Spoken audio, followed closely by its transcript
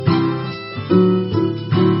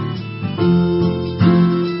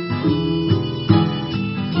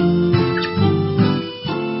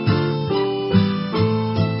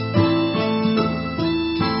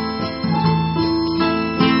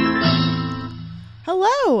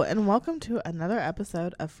Hello, and welcome to another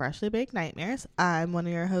episode of Freshly Baked Nightmares. I'm one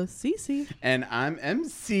of your hosts, Cece. And I'm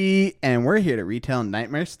MC, and we're here to retell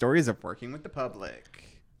nightmare stories of working with the public.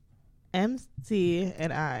 MC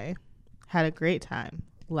and I had a great time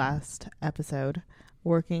last episode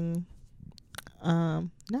working.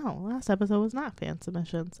 Last episode was not fan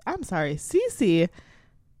submissions. I'm sorry, Cece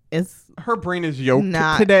is Her brain is yoked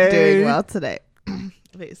not today. doing well today.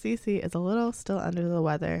 Wait, Cece is a little still under the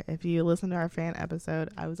weather. If you listen to our fan episode,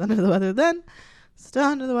 I was under the weather then, still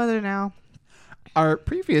under the weather now. Our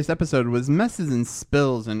previous episode was messes and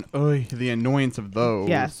spills, and the annoyance of those.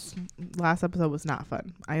 Yes, last episode was not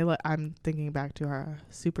fun. I'm thinking back to our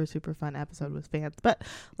super fun episode with fans, but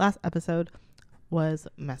last episode was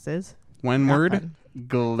messes. One Not word, fun.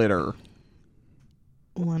 glitter.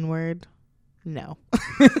 One word, no.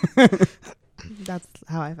 That's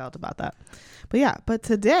how I felt about that. But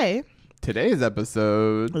today Today's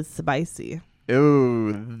episode. was spicy.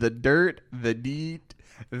 Ooh, the dirt, the deet,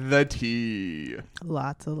 the tea.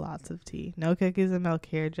 Lots of tea. No cookies and milk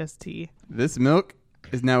here, just tea. This milk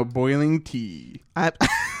is now boiling tea. I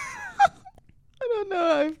don't know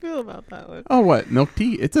how I feel about that one. Oh, what? Milk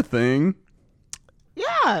tea? It's a thing.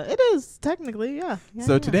 Yeah, it is technically, yeah.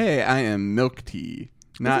 So today I am milk tea,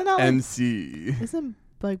 not that like- MC. Isn't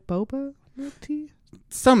like boba milk tea?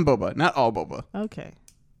 Some boba, not all boba. Okay.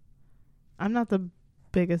 I'm not the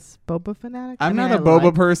biggest boba fanatic. I'm I mean, not a I boba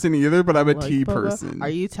like- person either, but I'm a like tea boba. person. Are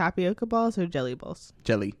you tapioca balls or jelly balls?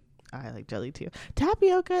 Jelly. I like jelly too.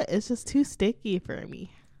 Tapioca is just too sticky for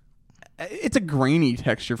me. It's a grainy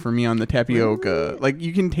texture for me on the tapioca. Really? Like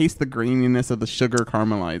you can taste the graininess of the sugar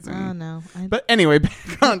caramelizing. Oh no. But anyway,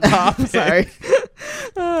 back on topic. Sorry.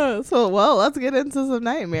 Let's get into some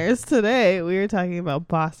nightmares. Today we are talking about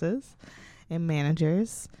bosses and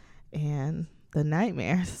managers and the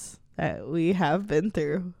nightmares that we have been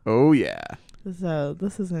through. Oh yeah. So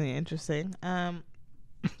this is going to be interesting. Do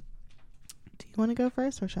you want to go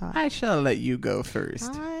first or shall I? I shall let you go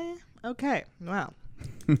first. Okay. Well,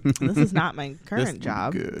 this is not my current This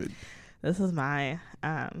job. Good. This is my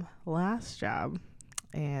last job,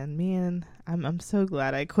 and I'm so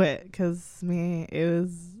glad I quit because it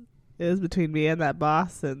was between me and that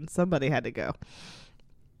boss, and somebody had to go.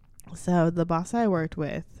 So the boss I worked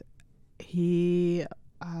with, he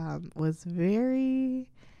was very,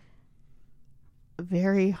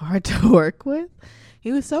 very hard to work with.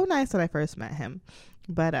 He was so nice when I first met him,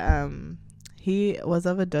 but he was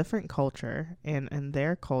of a different culture, and in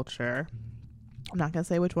their culture, I'm not going to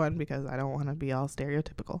say which one because I don't want to be all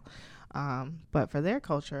stereotypical, but for their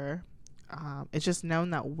culture, it's just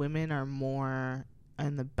known that women are more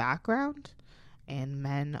in the background and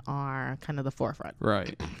men are kind of the forefront.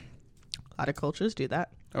 Right. A lot of cultures do that.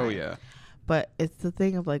 Oh right? yeah. But it's the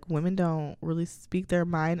thing of like women don't really speak their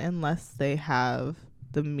mind unless they have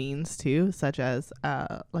the means to, such as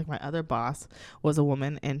like my other boss was a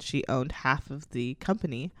woman and she owned half of the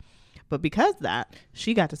company, but because of that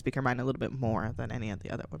she got to speak her mind a little bit more than any of the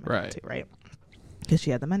other women Right. too, right? Because she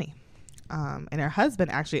had the money. And her husband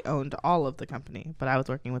actually owned all of the company, but I was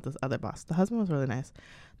working with this other boss. The husband was really nice.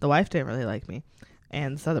 The wife didn't really like me,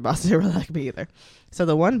 and this other boss didn't really like me either. So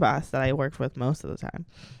the one boss that I worked with most of the time,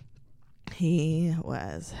 he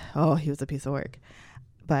was a piece of work.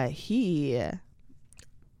 But he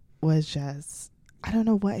was just, I don't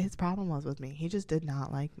know what his problem was with me. He just did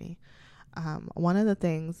not like me. One of the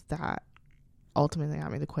things that ultimately got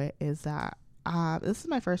me to quit is that this is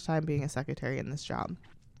my first time being a secretary in this job.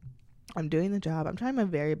 I'm doing the job. I'm trying my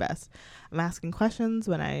very best. I'm asking questions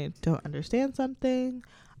when I don't understand something.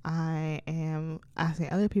 I am asking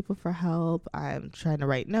other people for help. I'm trying to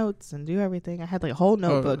write notes and do everything. I had like a whole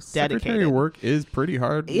notebook dedicated. Secretary work is pretty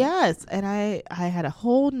hard. Yes, and I had a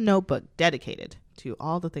whole notebook dedicated to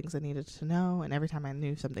all the things I needed to know, and every time I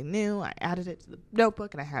knew something new, I added it to the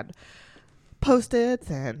notebook, and I had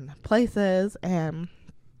Post-its and places, and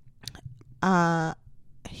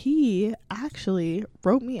he actually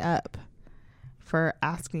wrote me up for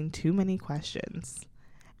asking too many questions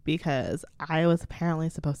because I was apparently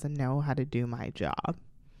supposed to know how to do my job.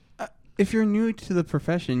 If you're new to the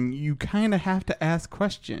profession, you kind of have to ask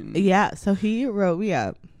questions. Yeah, so he wrote me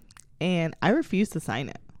up, and I refused to sign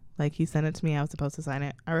it. Like, he sent it to me. I was supposed to sign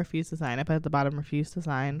it. I refused to sign it. But at the bottom, refused to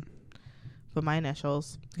sign. Put my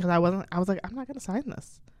initials. Because I was like, I'm not going to sign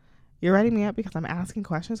this. You're writing me up because I'm asking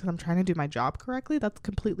questions because I'm trying to do my job correctly? That's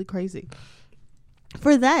completely crazy.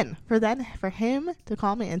 For him to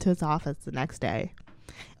call me into his office the next day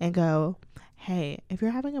and go, hey, if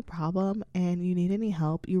you're having a problem and you need any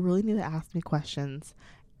help, you really need to ask me questions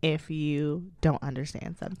if you don't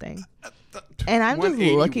understand something. And I'm just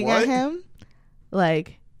looking at him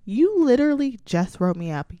like, You literally just wrote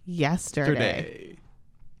me up yesterday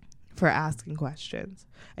for asking questions.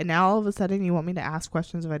 And now all of a sudden you want me to ask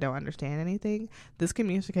questions if I don't understand anything? This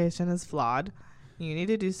communication is flawed. You need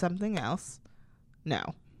to do something else.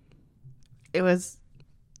 No. It was,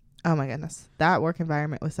 oh my goodness. That work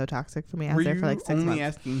environment was so toxic for me. I was there for like 6 months. Were you only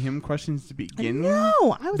asking him questions to begin?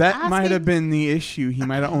 No, I was That asking. might have been the issue. He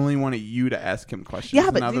might have only wanted you to ask him questions.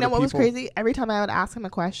 Yeah, but you know what was crazy? Every time I would ask him a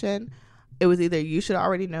question, it was either you should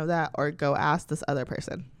already know that or go ask this other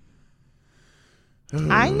person.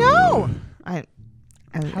 I know. How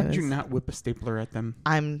did you not whip a stapler at them?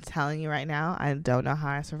 I'm telling you right now, I don't know how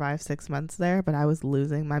I survived 6 months there, but I was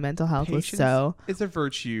losing. My mental health Patience was so. It's a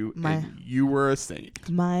virtue, and you were a saint.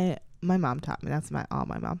 My mom taught me. That's my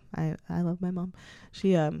mom. I love my mom.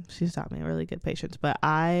 She's taught me really good patience. But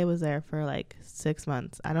I was there for like 6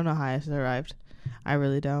 months. I don't know how I survived. I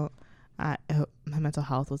really don't. My mental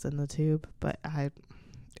health was in the tube, but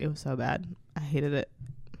it was so bad. I hated it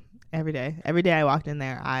every day. Every day I walked in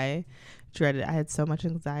there, I dreaded it. I had so much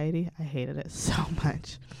anxiety. I hated it so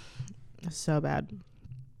much. It was so bad.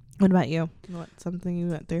 What about you? What's something you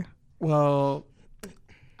went through? Well,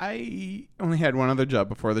 I only had one other job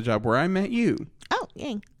before the job where I met you. Oh,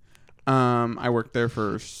 yay. I worked there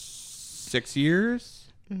for 6 years.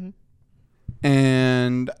 Mm-hmm.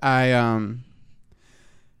 And I've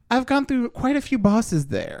gone through quite a few bosses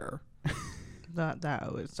there. That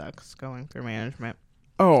always sucks going through management.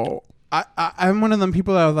 Oh, I'm one of them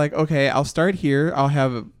people that was like, okay, I'll start here. I'll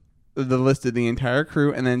have the list of the entire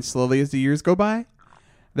crew. And then slowly as the years go by,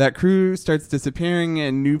 that crew starts disappearing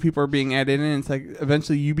and new people are being added in. And it's like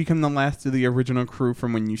eventually you become the last of the original crew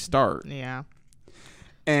from when you start. Yeah.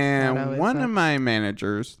 And one of my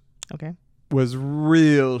managers okay. was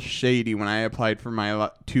real shady when I applied for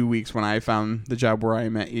my 2 weeks when I found the job where I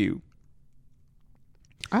met you.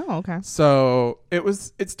 Oh, okay. So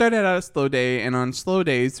it started out a slow day, and on slow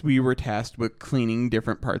days we were tasked with cleaning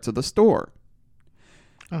different parts of the store.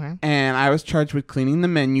 Okay. And I was charged with cleaning the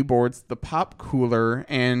menu boards, the pop cooler,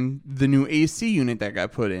 and the new AC unit that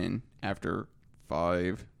got put in after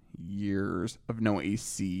 5 years of no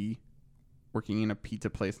AC, working in a pizza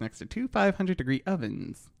place next to 2 500-degree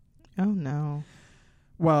ovens. Oh, no.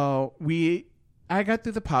 Well, I got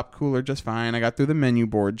through the pop cooler just fine. I got through the menu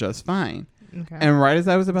board just fine. Okay. And right as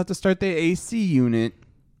I was about to start the AC unit,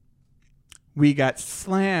 we got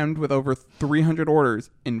slammed with over 300 orders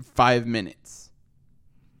in 5 minutes.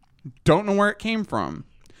 Don't know where it came from,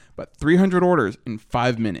 but 300 orders in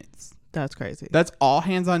 5 minutes. That's crazy. That's all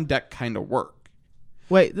hands on deck kind of work.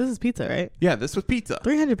 Wait, this is pizza, right? Yeah, this was pizza.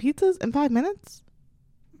 300 pizzas in 5 minutes?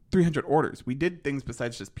 300 orders. We did things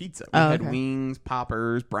besides just pizza. We had wings,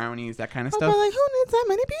 poppers, brownies, that kind of stuff. Like, who needs that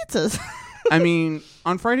many pizzas? I mean,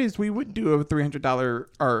 on Fridays we would do a $300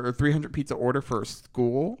 or 300 pizza order for a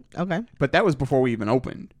school. Okay. But that was before we even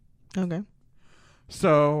opened. Okay.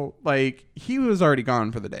 So, like, he was already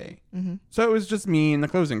gone for the day. Mm-hmm. So it was just me and the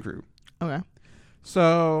closing crew. Okay.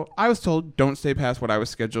 So I was told don't stay past what I was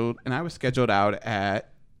scheduled, and I was scheduled out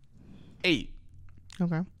at 8.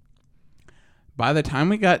 Okay. By the time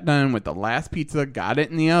we got done with the last pizza, got it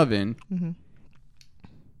in the oven,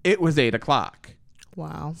 it was 8 o'clock.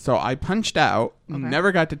 Wow. So I punched out,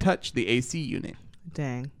 never got to touch the AC unit.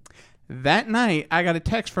 Dang. That night, I got a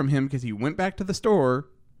text from him because he went back to the store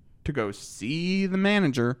to go see the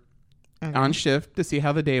manager on shift to see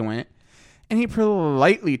how the day went. And he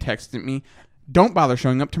politely texted me, don't bother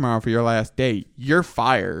showing up tomorrow for your last day. You're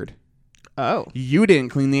fired. Oh. You didn't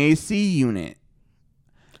clean the AC unit.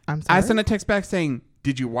 I'm sorry? I sent a text back saying,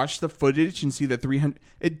 did you watch the footage and see the 300?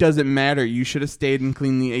 It doesn't matter. You should have stayed and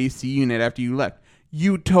cleaned the AC unit after you left.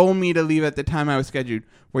 You told me to leave at the time I was scheduled.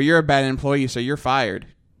 Well, you're a bad employee, so you're fired.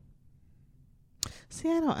 See,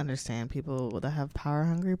 I don't understand people that have power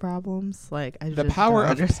hungry problems. Like, I the just power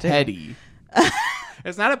don't of understand. petty.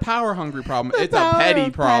 It's not a power hungry problem. The It's a power petty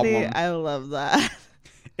of problem. petty. I love that.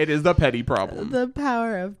 It is the petty problem. The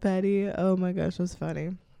power of petty. Oh my gosh, that's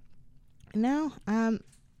funny. No,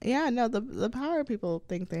 the power people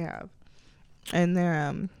think they have, and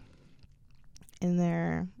their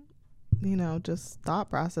just thought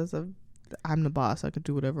process of I'm the boss, I could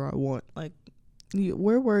do whatever I want. Like,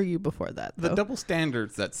 where were you before that? The though? double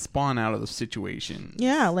standards that spawn out of the situation.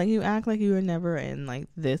 Yeah, like you act like you were never in like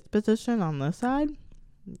this position on this side,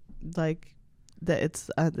 like that. It's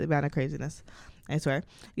the amount of craziness. I swear.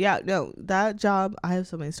 Yeah, no, that job. I have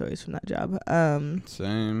so many stories from that job.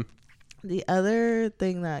 Same. The other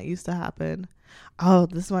thing that used to happen.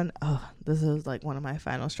 This is like one of my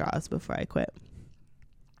final straws before I quit.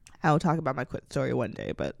 I will talk about my quit story one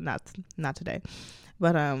day, but not today.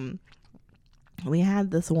 But we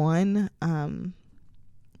had this one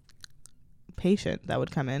patient that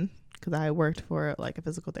would come in, because I worked for like a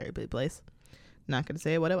physical therapy place. Not going to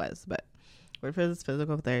say what it was, but worked for this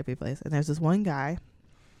physical therapy place. And there's this one guy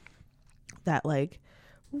that like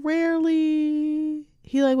rarely,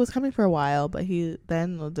 he like was coming for a while, but he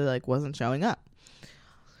then like wasn't showing up.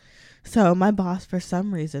 So my boss, for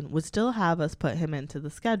some reason, would still have us put him into the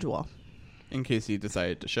schedule. In case he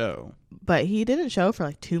decided to show. But he didn't show for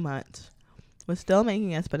like 2 months. Was still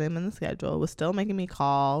making us put him in the schedule. Was still making me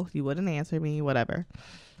call. He wouldn't answer me, whatever.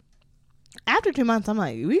 After 2 months, I'm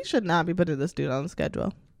like, we should not be putting this dude on the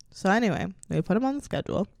schedule. So anyway, we put him on the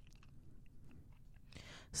schedule.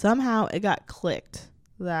 Somehow it got clicked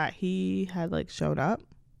that he had like shown up.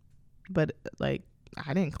 But like,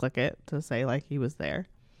 I didn't click it to say like he was there.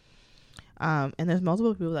 And there's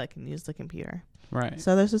multiple people that can use the computer. Right.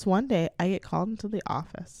 So there's this one day I get called into the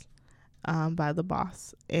office by the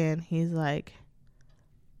boss. And he's like,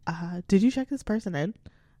 did you check this person in?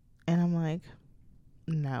 And I'm like,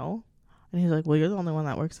 no. And he's like, well, you're the only one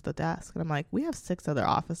that works at the desk. And I'm like, we have 6 other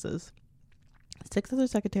offices, 6 other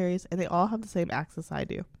secretaries, and they all have the same access I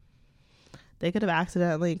do. They could have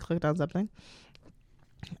accidentally clicked on something.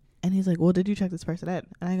 And he's like, well, did you check this person in?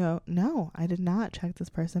 And I go, no, I did not check this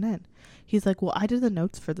person in. He's like, well, I did the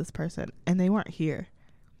notes for this person and they weren't here.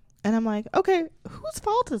 And I'm like, okay, whose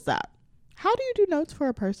fault is that? How do you do notes for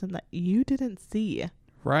a person that you didn't see?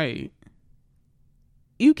 Right.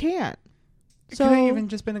 You can't. It So could have even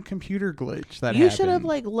just been a computer glitch that you happened. should have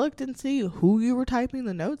like looked and see who you were typing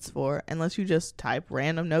the notes for, unless you just type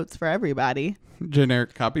random notes for everybody.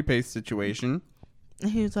 Generic copy paste situation. And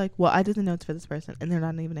he was like, well, I did the notes for this person and they're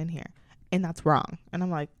not even in here. And that's wrong. And I'm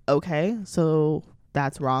like, okay, so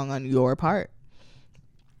that's wrong on your part.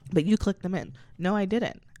 But you clicked them in. No, I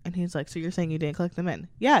didn't. And he's like, so you're saying you didn't click them in?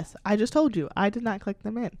 Yes, I just told you I did not click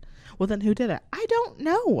them in. Well, then who did it? I don't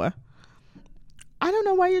know. I don't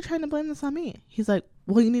know why you're trying to blame this on me. He's like,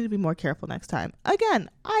 well, you need to be more careful next time. Again,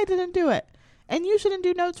 I didn't do it. And you shouldn't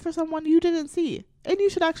do notes for someone you didn't see. And you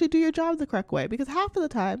should actually do your job the correct way. Because half of the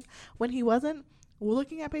time, when he wasn't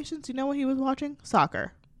looking at patients, you know what he was watching?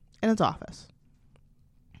 Soccer in his office.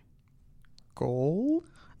 Goal?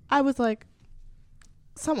 I was like,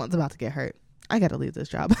 someone's about to get hurt. I got to leave this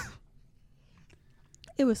job.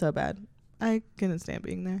 It was so bad. I couldn't stand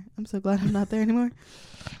being there. I'm so glad I'm not there anymore.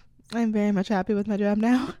 I'm very much happy with my job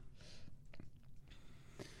now.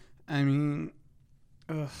 I mean,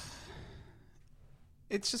 ugh.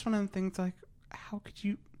 It's just one of them things like, how could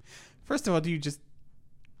you... First of all, do you just...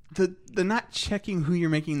 The not checking who you're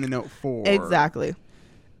making the note for. Exactly.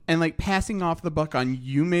 And like passing off the buck on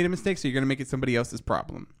you made a mistake, so you're going to make it somebody else's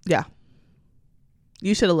problem. Yeah.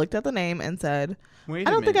 You should have looked at the name and said, Wait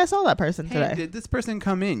I don't think I saw that person Hey, today. did this person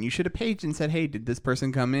come in? You should have paged and said, hey, did this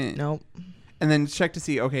person come in? Nope. And then check to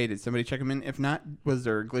see, okay, did somebody check them in? If not, was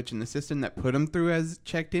there a glitch in the system that put them through as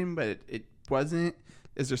checked in, but it wasn't?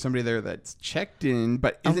 Is there somebody there that's checked in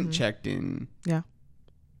but isn't checked in? Yeah.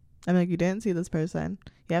 I'm like, you didn't see this person.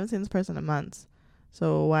 You haven't seen this person in months.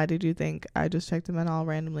 So why did you think I just checked them in all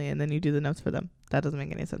randomly and then you do the notes for them? That doesn't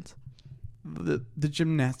make any sense. The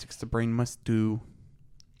gymnastics the brain must do.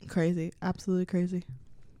 Crazy. Absolutely crazy.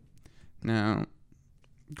 Now,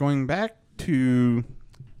 going back to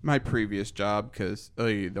my previous job, because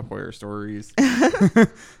the horror stories.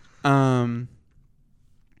 I've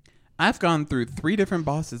gone through 3 different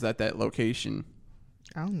bosses at that location.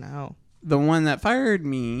 Oh, no. The one that fired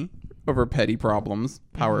me over petty problems,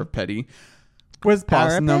 power of petty, was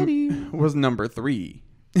was number 3.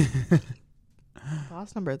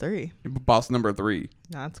 Boss number 3. Boss number 3.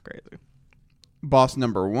 That's crazy. Boss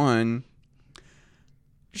number 1.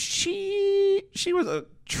 She was a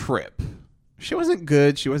trip. She wasn't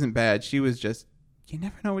good. She wasn't bad. She was just, you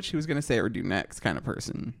never know what she was going to say or do next kind of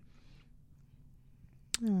person.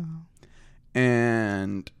 Oh.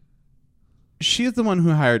 And she's the one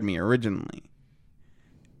who hired me originally.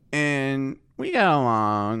 And we got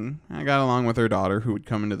along. I got along with her daughter who would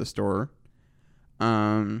come into the store.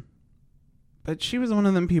 But she was one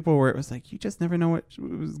of them people where it was like, you just never know what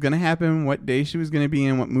was going to happen, what day she was going to be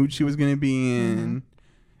in, what mood she was going to be in,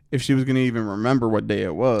 if she was going to even remember what day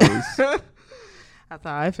it was. That's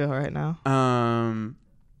how I feel right now.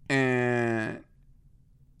 And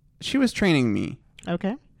she was training me.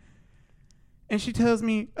 Okay. And she tells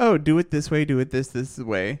me, oh, do it this way, do it this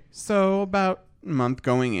way. So about a month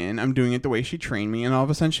going in, I'm doing it the way she trained me. And all of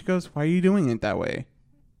a sudden she goes, why are you doing it that way?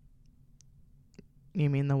 You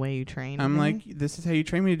mean the way you trained I'm me? like, this is how you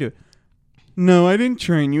train me to do it. No, I didn't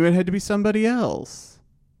train you. It had to be somebody else.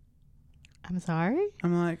 I'm sorry?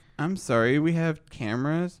 I'm like, I'm sorry. We have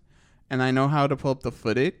cameras and I know how to pull up the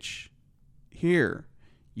footage. Here,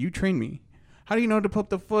 you train me. How do you know to pull up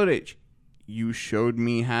the footage? You showed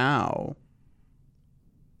me how.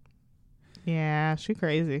 Yeah, she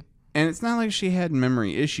crazy. And it's not like she had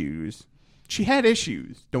memory issues. She had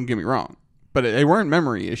issues, don't get me wrong. But they weren't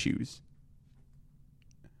memory issues.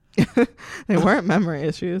 They weren't memory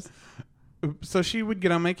issues. So she would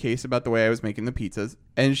get on my case about the way I was making the pizzas.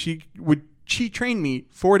 And she trained me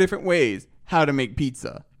 4 different ways how to make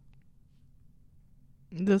pizza.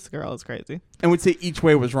 This girl is crazy. And would say each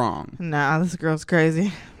way was wrong. Nah, this girl's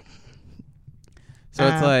crazy. So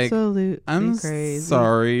it's like, absolutely I'm crazy.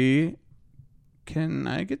 sorry. Can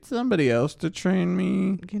I get somebody else to train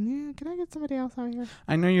me? Can I get somebody else out here?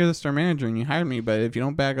 I know you're the store manager and you hired me, but if you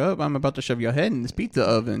don't back up, I'm about to shove your head in this pizza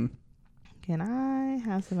oven. Can I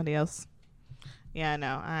have somebody else? Yeah,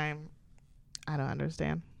 no, I don't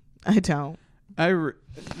understand. I don't.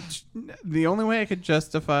 The only way I could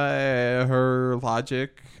justify her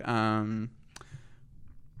logic,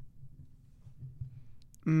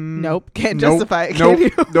 Nope, can't justify it. Nope, Can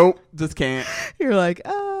you? nope, just can't. You're like,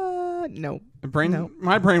 nope.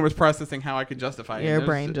 My brain was processing how I could justify it. Your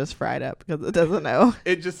brain just fried up because it doesn't know.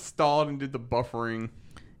 It just stalled and did the buffering.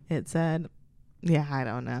 It said, yeah, I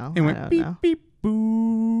don't know. It went beep, beep,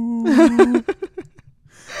 boo.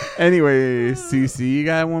 Anyway, Cece, you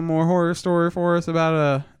got one more horror story for us about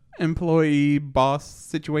a employee boss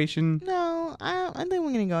situation? No, I think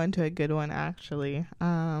we're going to go into a good one, actually.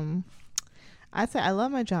 I'd say I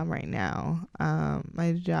love my job right now.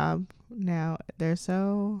 My job now, they're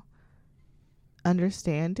so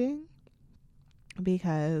understanding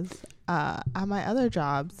because at my other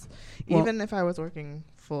jobs, even if I was working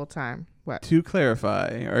full time. What? To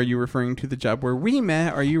clarify, are you referring to the job where we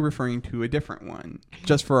met, or are you referring to a different one?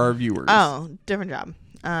 Just for our viewers. Oh, different job.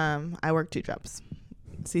 I work 2 jobs.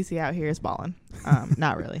 CC out here is balling.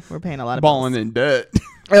 Not really. We're paying a lot of balling in debt.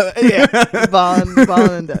 Yeah, balling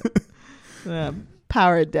in debt.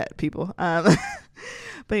 Power of debt, people.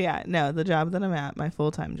 But yeah, no, the job that I'm at, my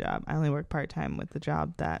full-time job, I only work part-time with the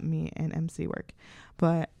job that me and MC work.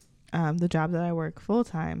 But the job that I work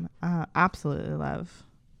full-time, absolutely love.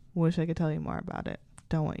 Wish I could tell you more about it.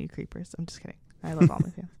 Don't want you creepers. I'm just kidding. I love all my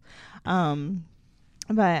fans.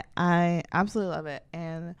 But I absolutely love it.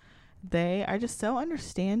 And they are just so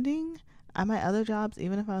understanding. At my other jobs,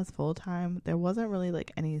 even if I was full-time, there wasn't really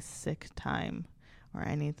like any sick time or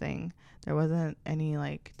anything. There wasn't any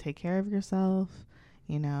like take care of yourself.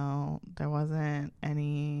 You know, there wasn't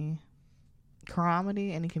any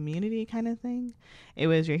comedy, any community kind of thing. It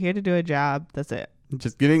was, you're here to do a job. That's it.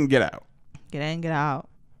 Just get in, get out. Get in, get out.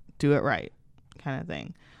 Do it right kind of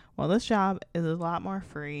thing. Well, this job is a lot more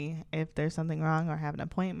free. If there's something wrong or have an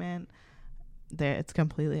appointment, it's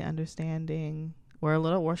completely understanding.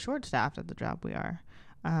 We're short staffed at the job we are.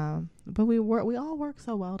 But we all work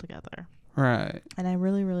so well together. Right. And I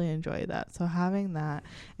really, really enjoy that. So having that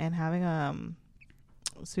and having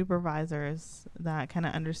supervisors that kind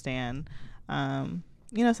of understand,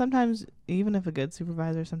 you know, sometimes even if a good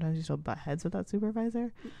supervisor, sometimes you still butt heads with that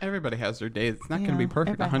supervisor. Everybody has their days. It's not going to be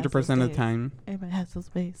perfect 100% of the time. Everybody has those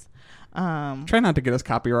days. Try not to get us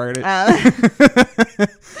copyrighted.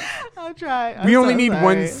 I'll try. We only need 1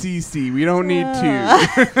 CC. We don't need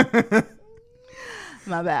 2.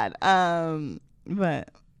 My bad. But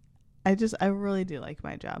I really do like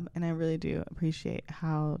my job, and I really do appreciate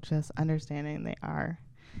how just understanding they are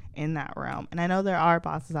in that realm. And I know there are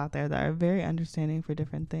bosses out there that are very understanding for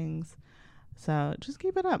different things. So just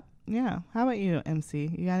keep it up. Yeah. How about you, MC?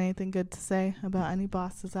 You got anything good to say about any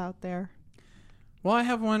bosses out there? Well, I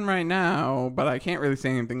have one right now, but I can't really say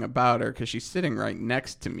anything about her because she's sitting right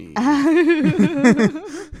next to me.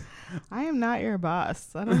 I am not your boss.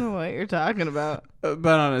 I don't know what you're talking about. But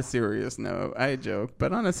on a serious note, I joke,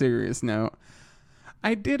 but on a serious note,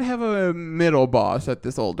 I did have a middle boss at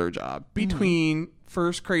this older job between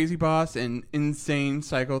first crazy boss and insane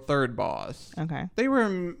psycho third boss. Okay. They were a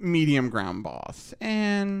medium ground boss,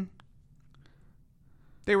 and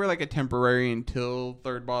they were like a temporary until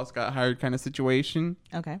third boss got hired kind of situation.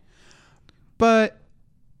 Okay. But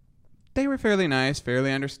they were fairly nice,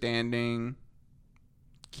 fairly understanding,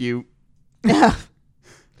 cute. That's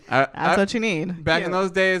what you need. Back in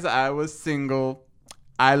those days, I was single.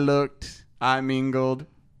 I looked. I mingled.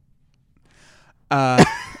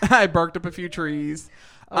 I barked up a few trees.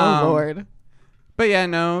 Oh, Lord. But yeah,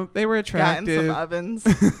 no, they were attractive. Got in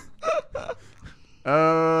some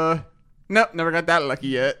ovens. Nope, never got that lucky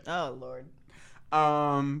yet. Oh, Lord.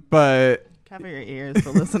 But cover your ears for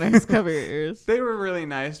listeners. Cover your ears. They were really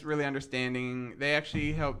nice, really understanding. They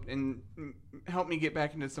actually helped me get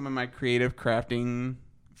back into some of my creative crafting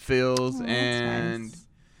feels and nice.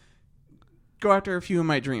 Go after a few of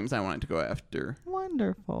my dreams I wanted to go after.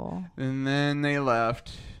 Wonderful. And then they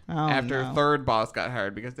left. after no. third boss got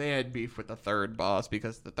hired because they had beef with the third boss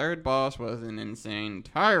because the third boss was an insane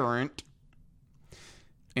tyrant.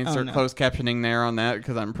 Insert no. closed captioning there on that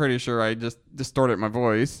because I'm pretty sure I just distorted my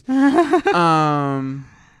voice.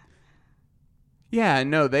 Yeah,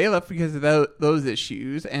 no, they left because of those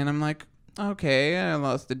issues, and I'm like, okay, I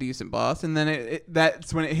lost a decent boss, and then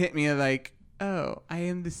that's when it hit me like, oh, I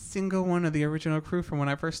am the single one of the original crew from when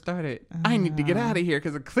I first started. I need to get out of here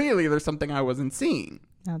because clearly there's something I wasn't seeing.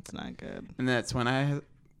 That's not good. And that's when I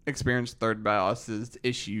experienced third boss's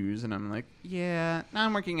issues, and I'm like, yeah, now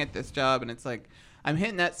I'm working at this job, and it's like, I'm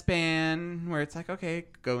hitting that span where it's like, okay,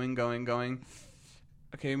 going.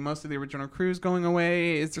 Okay, most of the original crew's going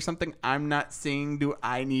away. Is there something I'm not seeing? Do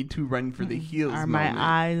I need to run for the heels? Are moment?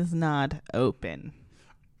 my eyes not open?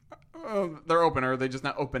 They're open, or are they just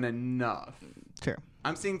not open enough? True.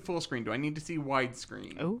 I'm seeing full screen. Do I need to see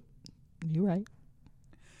widescreen? Oh, you're right.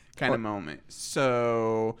 Kind of moment.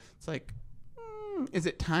 So it's like, is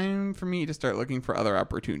it time for me to start looking for other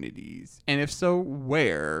opportunities? And if so,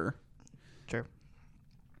 where? True.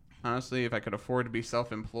 Honestly, if I could afford to be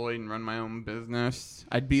self-employed and run my own business,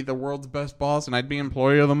 I'd be the world's best boss, and I'd be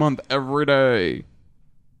employee of the month every day.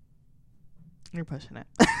 You're pushing it.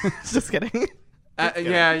 Just kidding.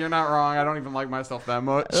 Yeah, you're not wrong. I don't even like myself that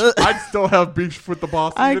much. I'd still have beef with the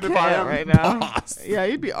boss even if I am right now. boss. Yeah,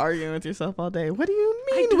 you'd be arguing with yourself all day. What do you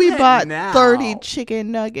mean do we that bought now. 30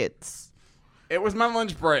 chicken nuggets It was my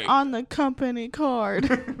lunch break. on the company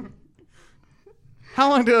card?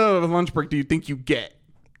 How long of a lunch break do you think you get?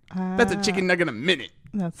 That's a chicken nugget a minute.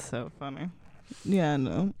 That's so funny. Yeah,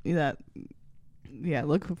 no. Yeah,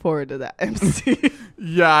 look forward to that, MC.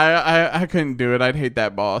 Yeah, I couldn't do it. I'd hate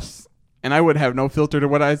that boss. And I would have no filter to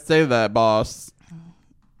what I'd say to that boss.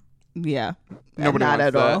 Yeah. Nobody not wants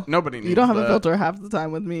at that. all. Nobody needs You don't have that. a filter half the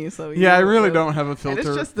time with me, so Yeah, I really don't have a filter. And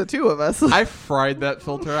it's just the two of us. I fried that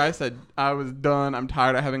filter. I said I was done. I'm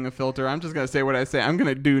tired of having a filter. I'm just going to say what I say. I'm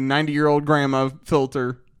going to do 90-year-old grandma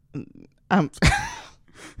filter.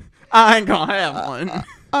 I ain't going to have one.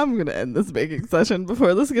 I'm going to end this baking session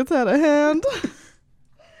before this gets out of hand.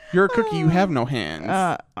 You're a cookie. You have no hands.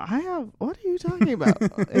 I have. What are you talking about?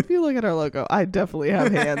 If you look at our logo, I definitely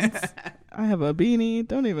have hands. I have a beanie.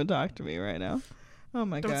 Don't even talk to me right now. Oh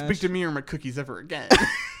my gosh. Don't speak to me or my cookies ever again.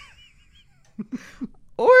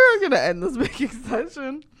 We're going to end this baking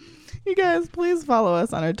session. You guys, please follow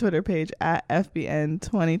us on our Twitter page at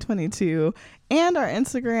FBN2022 and our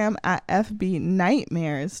Instagram at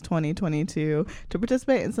FBNightmares2022 to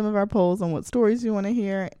participate in some of our polls on what stories you want to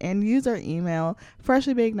hear, and use our email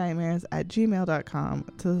freshlybakednightmares@gmail.com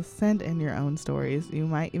to send in your own stories. You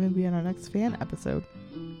might even be in our next fan episode.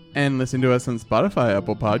 And listen to us on Spotify,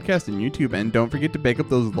 Apple Podcasts, and YouTube. And don't forget to bake up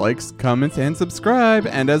those likes, comments, and subscribe.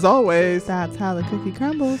 And as always, That's how the cookie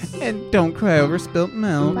crumbles. and don't cry over spilt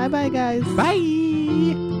milk. Bye-bye, guys.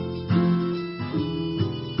 Bye.